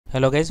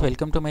Hello guys,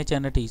 welcome to my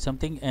channel Teach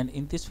Something, and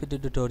in this video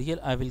tutorial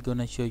I will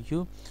gonna show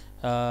you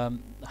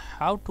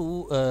how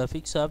to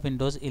fix a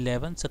Windows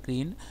 11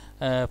 screen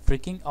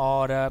freaking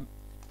or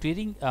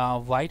clearing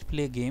white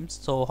play games.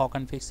 So how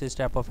can fix this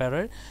type of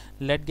error?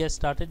 Let's get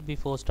started.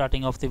 Before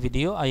starting off the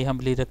video, I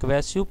humbly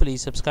request you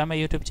please subscribe my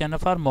YouTube channel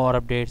for more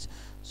updates.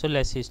 So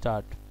let's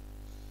start.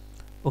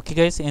 Okay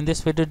guys, in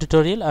this video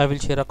tutorial I will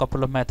share a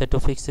couple of methods to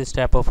fix this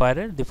type of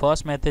error. The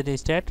first method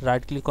is that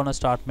right click on a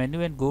start menu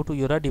and go to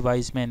your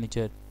device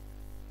manager.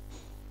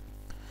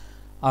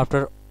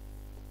 After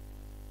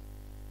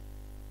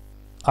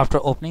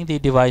opening the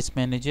device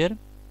manager,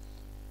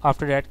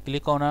 after that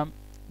click on a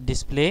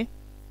display,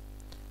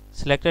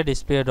 select a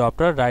display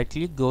adapter, right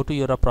click, go to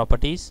your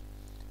properties,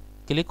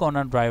 click on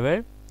a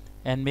driver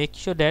and make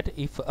sure that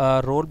if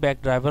a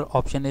rollback driver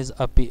option is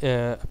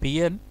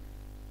appear,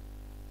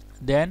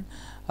 then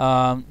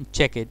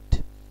check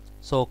it.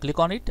 So click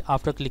on it.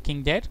 After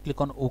clicking that, click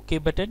on OK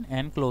button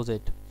and close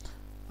it.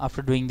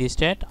 After doing this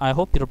step, I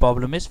hope your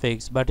problem is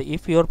fixed. But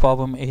if your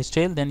problem is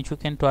still, then you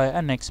can try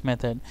a next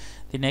method.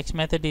 The next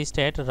method is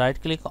that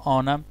right click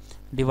on a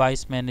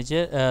device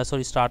manager,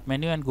 start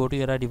menu, and go to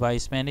your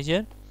device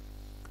manager.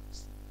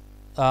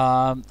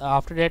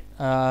 After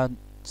that,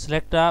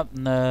 select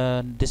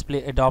a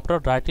display adapter,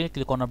 right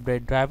click on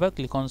update driver,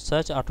 click on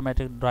search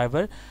automatic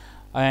driver,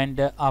 and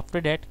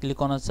after that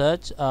click on a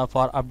search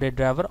for update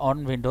driver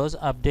on Windows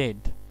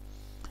Update.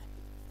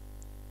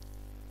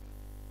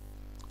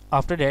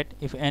 After that,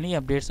 if any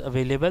updates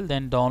available,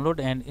 then download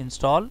and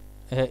install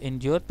in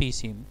your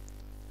PC.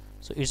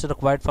 So it's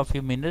required for a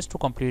few minutes to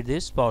complete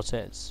this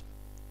process.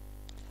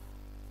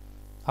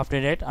 After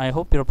that, I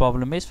hope your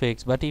problem is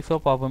fixed. But if your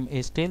problem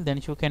is still,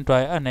 then you can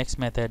try a next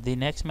method. The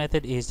next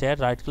method is that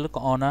right click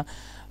on a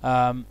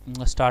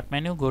start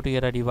menu, go to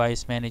your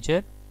device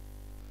manager.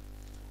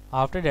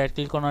 After that,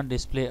 click on a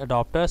display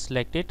adapter,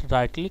 select it,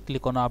 right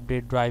click on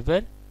update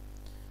driver.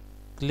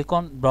 Click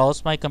on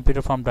browse my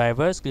computer from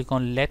drivers, click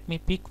on let me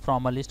pick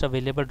from a list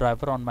available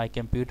driver on my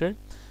computer,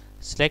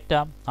 select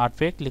a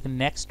hardware, click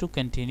next to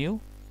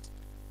continue.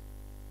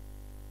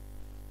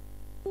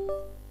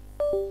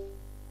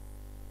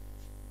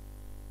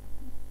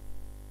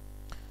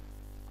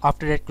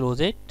 After that,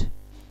 close it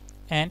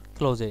and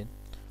close it.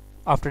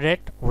 After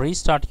that,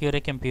 restart your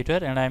computer,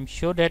 and I am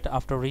sure that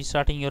after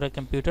restarting your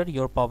computer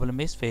your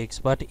problem is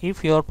fixed. But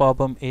if your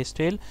problem is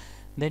still,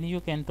 then you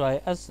can try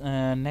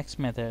a next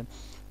method.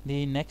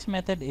 The next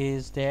method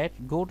is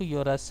that go to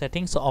your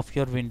settings of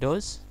your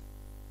Windows,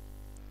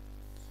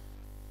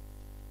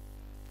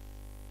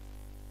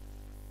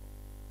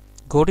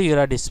 go to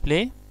your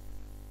display,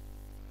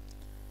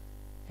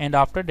 and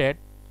after that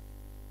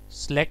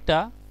select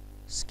a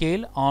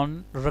scale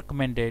on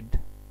recommended.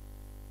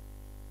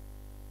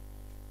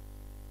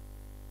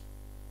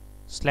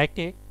 Select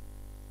it.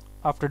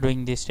 After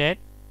doing this step,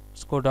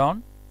 scroll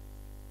down,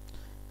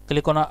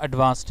 click on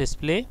advanced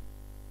display.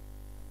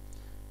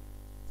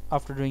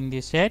 After doing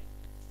this step,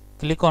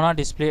 click on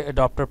display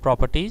adapter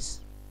properties.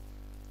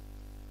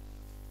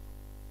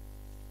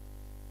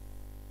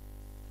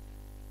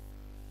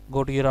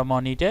 Go to your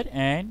monitor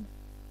and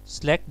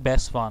select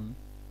best one.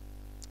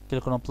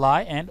 Click on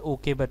apply and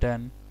OK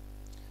button.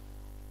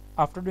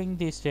 After doing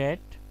this step,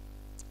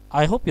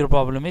 I hope your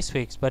problem is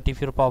fixed. But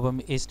if your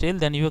problem is still,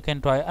 then you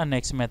can try a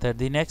next method.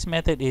 The next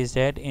method is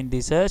that in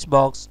the search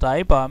box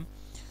type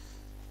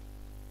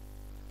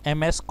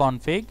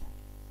msconfig,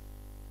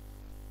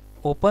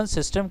 open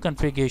system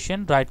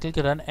configuration, right click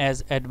run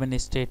as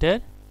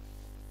administrator,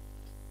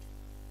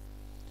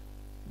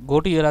 go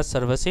to your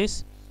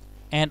services,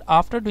 and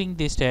after doing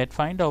this step,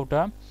 find out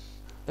a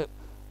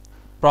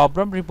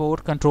problem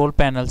report control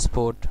panel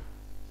support.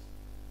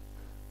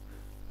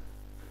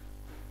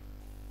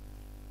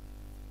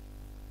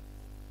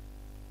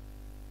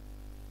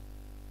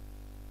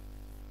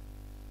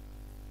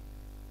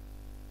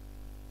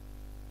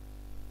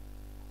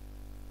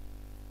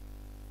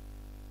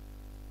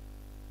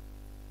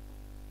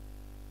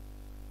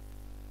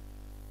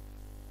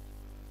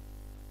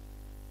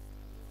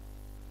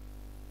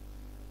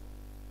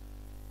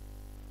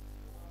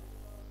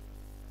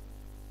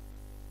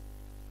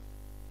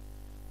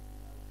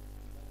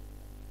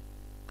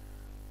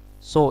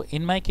 So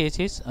in my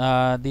cases,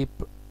 the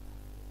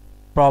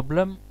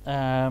problem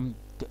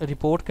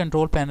report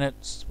control panel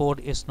support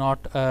is not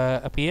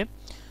appear.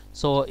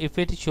 So if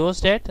it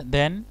shows that,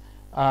 then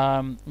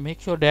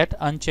make sure that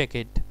uncheck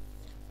it.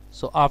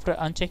 So after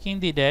unchecking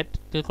the that,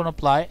 click on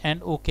apply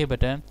and OK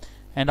button,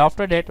 and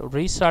after that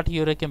restart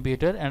your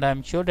computer, and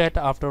I'm sure that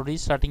after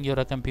restarting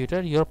your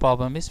computer your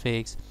problem is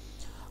fixed.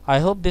 I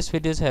hope this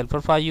video is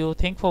helpful for you.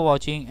 Thanks for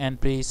watching,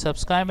 and please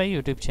subscribe my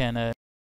YouTube channel.